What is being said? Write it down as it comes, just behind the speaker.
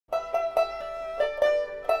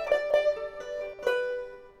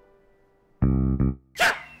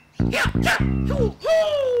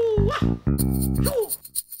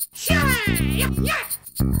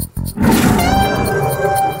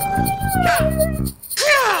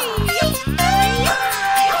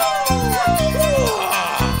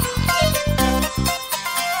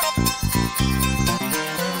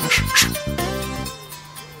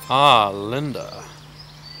Ah, Linda.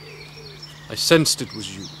 I sensed it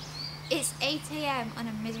was you. It's 8 AM on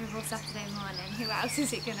a miserable Saturday morning. Who else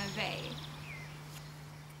is it gonna be?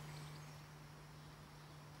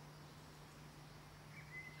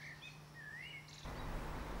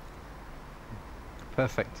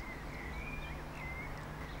 Perfect.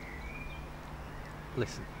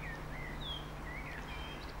 Listen,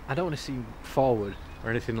 I don't want to seem forward or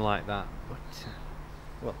anything like that, but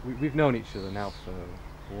well, we've known each other now for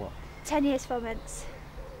what? 10 years, 4 months.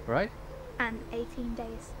 Right? And 18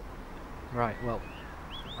 days. Right, well,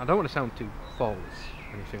 I don't want to sound too forward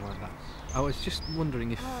or anything like that. I was just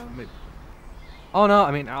wondering if maybe... Oh no,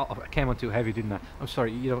 I mean, I came on too heavy, didn't I? I'm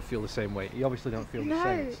sorry, you don't feel the same way. You obviously don't feel the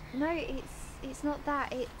same. No, it's not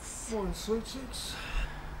that, it's... Morning, sweeties.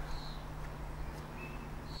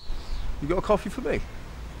 You got a coffee for me?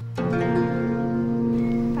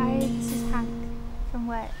 Barry, this is Hank from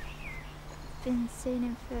work. Been seeing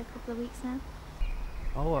him for a couple of weeks now.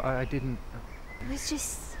 Oh, I didn't... It was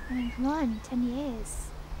just, I mean, come on, 10 years.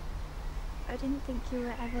 I didn't think you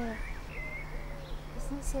were ever...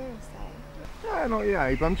 It's not serious though. Yeah, not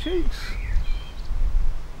yet, bum cheeks.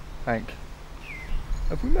 Hank,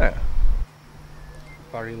 have we met?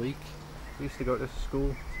 Barry Leek. We used to go to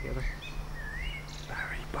school together.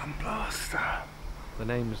 Barry Bumblaster. The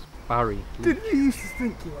name's Barry Leek. Didn't you used to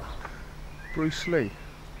think you were Bruce Lee?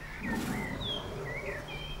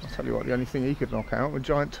 I'll tell you what, the only thing he could knock out were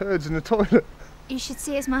giant turds in the toilet. You should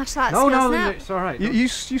see his martial arts No, skills no, now. it's alright. You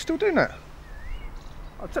still doing that?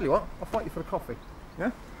 I'll tell you what, I'll fight you for the coffee.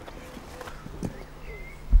 Yeah?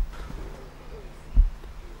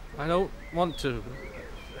 I don't want to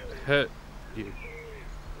hurt you.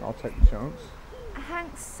 I'll take the chance.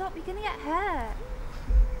 Hank, stop, you're gonna get hurt.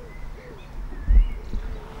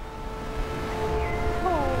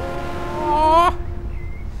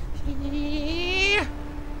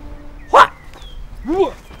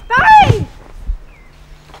 What? Barry!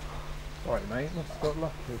 Sorry mate, must have got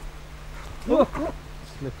lucky. Look!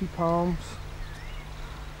 Slippy palms.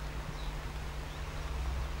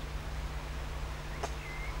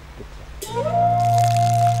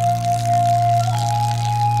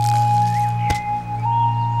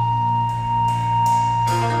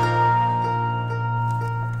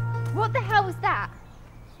 What the hell was that?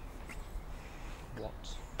 What?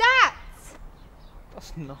 That!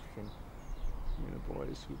 That's nothing. Me and the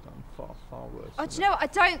boys, we've done far, far worse. Oh, do you know what? I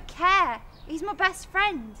don't care. He's my best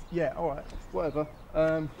friend. Yeah, alright, whatever.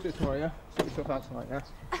 See you tomorrow, yeah? Sort yourself out tonight, yeah?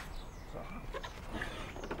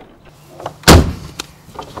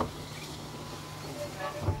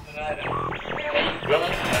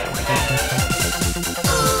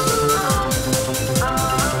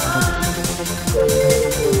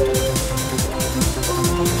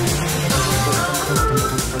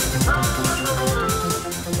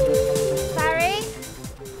 Barry?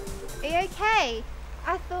 Are you okay?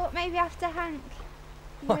 I thought maybe after Hank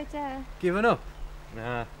you would, Giving up?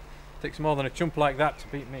 Nah. Takes more than a chump like that to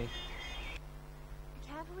beat me. Be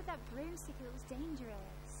careful with that broomstick, it looks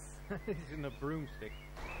dangerous. This isn't a broomstick.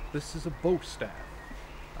 This is a bow staff.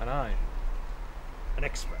 And I'm an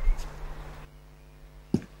expert.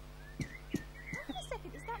 Wait a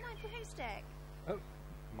second, is that my broomstick? Oh,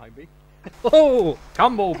 might be. Oh,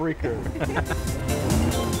 combo breaker.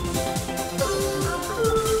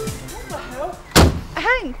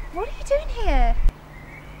 Hank, what are you doing here?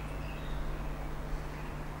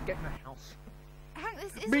 Get in the house. Hank,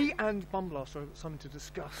 this isn't... Me and Bumblaster have got something to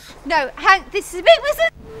discuss. No, Hank, this is a bit...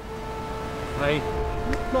 Hey.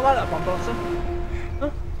 Not like that, Bumblaster.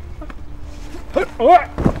 Huh?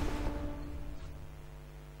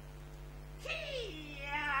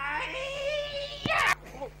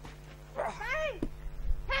 Hank!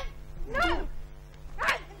 Hank! No!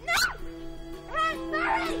 Hank, no! Hank,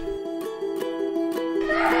 Barry!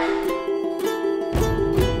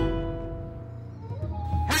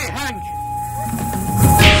 Hey, Hank!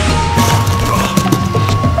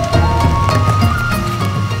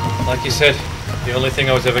 Like you said, the only thing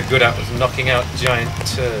I was ever good at was knocking out giant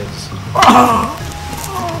turds.